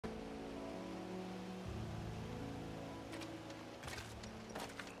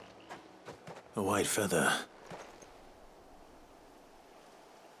A white feather.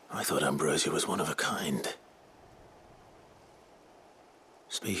 I thought Ambrosia was one of a kind.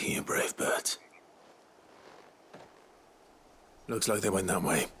 Speaking of brave birds. Looks like they went that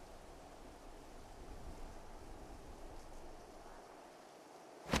way.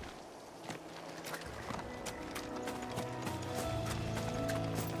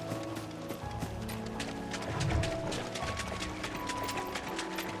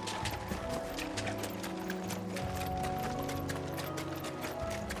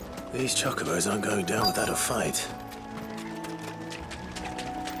 These chocobos aren't going down without a fight.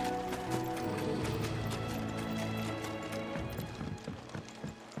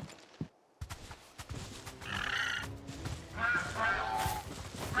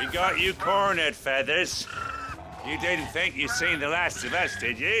 We got you cornered, Feathers. You didn't think you'd seen the last of us,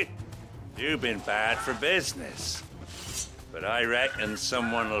 did you? You've been bad for business. But I reckon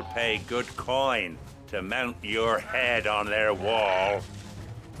someone will pay good coin to mount your head on their wall.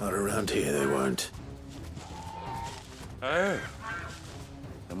 Not around here, they won't. Oh.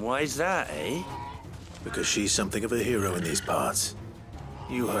 And why's that, eh? Because she's something of a hero in these parts.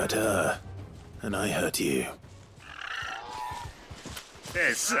 You hurt her, and I hurt you.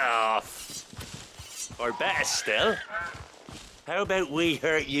 Piss off. Or better still, how about we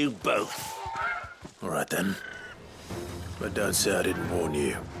hurt you both? All right then. But don't say I didn't warn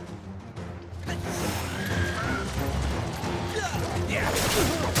you.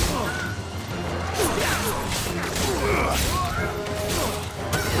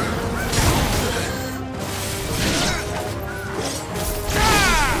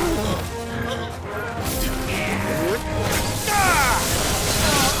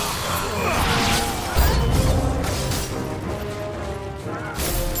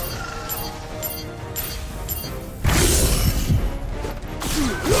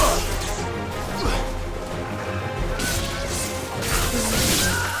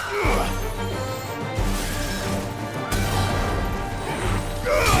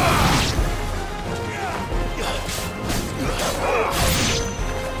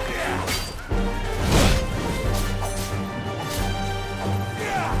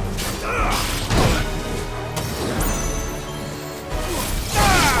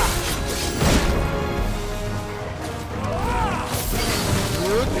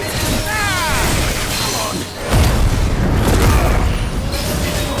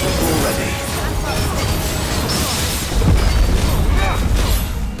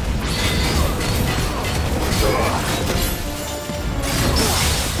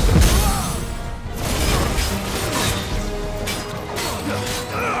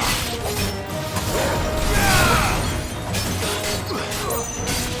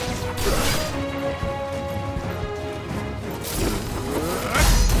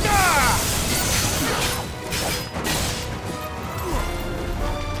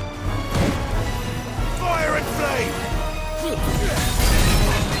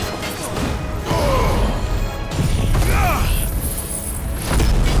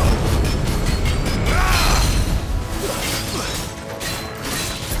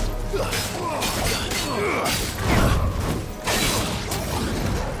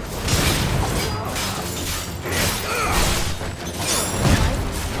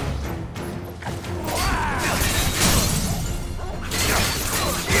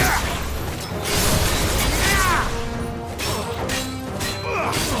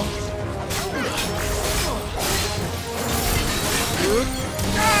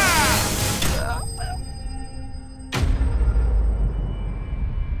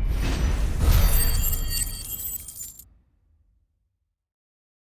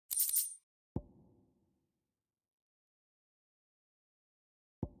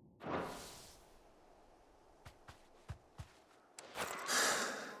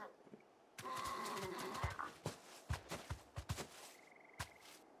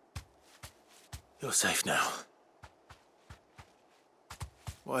 You're safe now.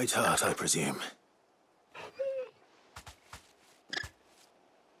 White Heart, I presume.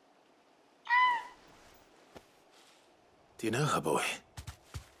 Do you know her, boy?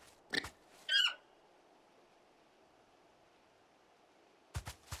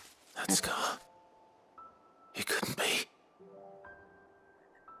 That scar. It couldn't be.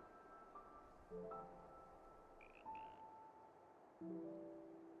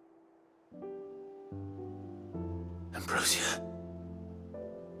 Ambrosia.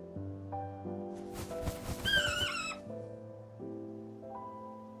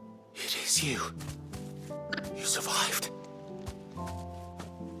 It is you. You survived.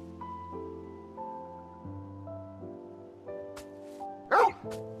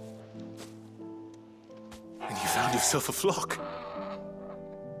 yourself a flock.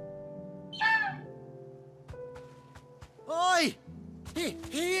 Oi!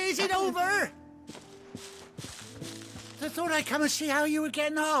 Is it over? I thought I'd come and see how you were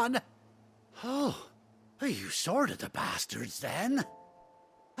getting on. Oh, you sorted the bastards then.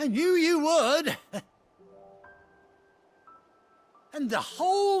 I knew you would. And the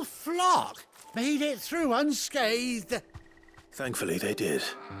whole flock made it through unscathed. Thankfully, they did.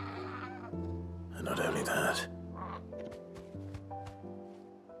 And not only that.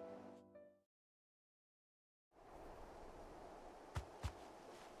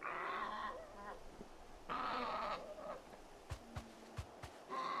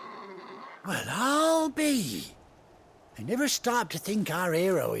 Well, I'll be. I never stopped to think our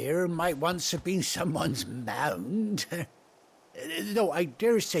hero here might once have been someone's mound. Though I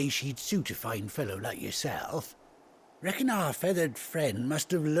dare say she'd suit a fine fellow like yourself. Reckon our feathered friend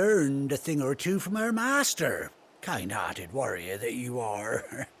must have learned a thing or two from her master. Kind-hearted warrior that you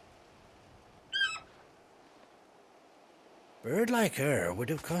are. Bird like her would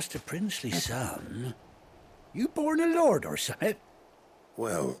have cost a princely sum. You born a lord or something?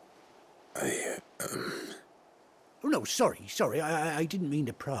 Well, Oh, no, sorry. I didn't mean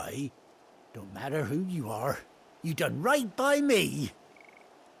to pry. Don't matter who you are. You done right by me.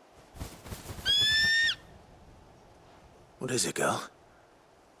 What is it, girl?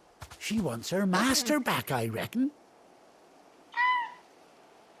 She wants her master back, I reckon.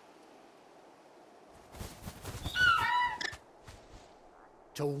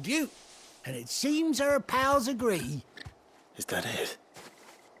 Told you. And it seems her pals agree. Is that it?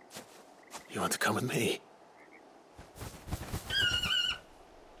 You want to come with me?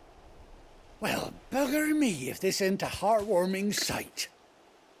 Well, bugger me if this ain't a heartwarming sight.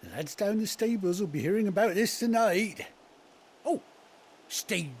 The lads down the stables will be hearing about this tonight. Oh,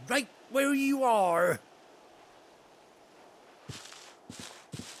 stay right where you are.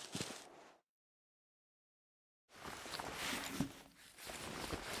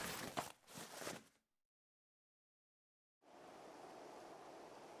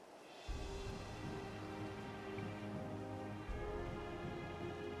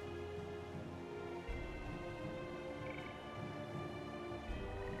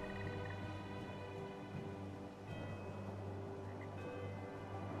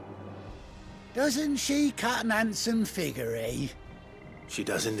 Doesn't she cut an handsome figure, eh? She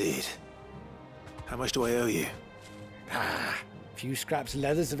does indeed. How much do I owe you? A few scraps of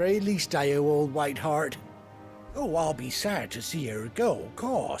leather's the very least I owe old Whiteheart. Oh, I'll be sad to see her go, of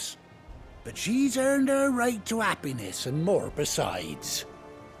course. But she's earned her right to happiness and more besides.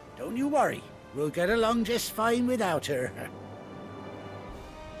 Don't you worry, we'll get along just fine without her.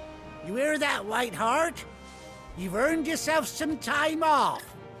 You hear that, Whiteheart? You've earned yourself some time off.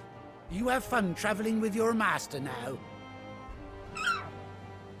 You have fun traveling with your master now.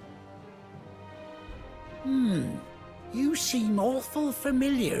 You seem awful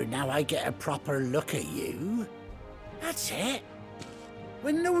familiar now I get a proper look at you. That's it.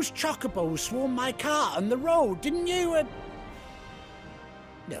 When those chocobos swarmed my cart on the road, didn't you?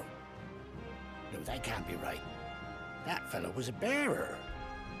 No, that can't be right. That fellow was a bearer.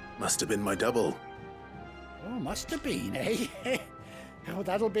 Must have been my double. Oh, must have been, eh? Oh,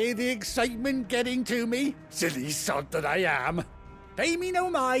 that'll be the excitement getting to me. Silly sod that I am. Pay me no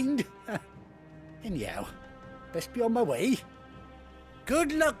mind. Anyhow, best be on my way.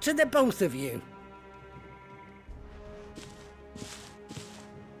 Good luck to the both of you.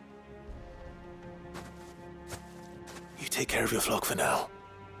 You take care of your flock for now.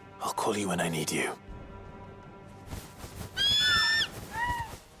 I'll call you when I need you.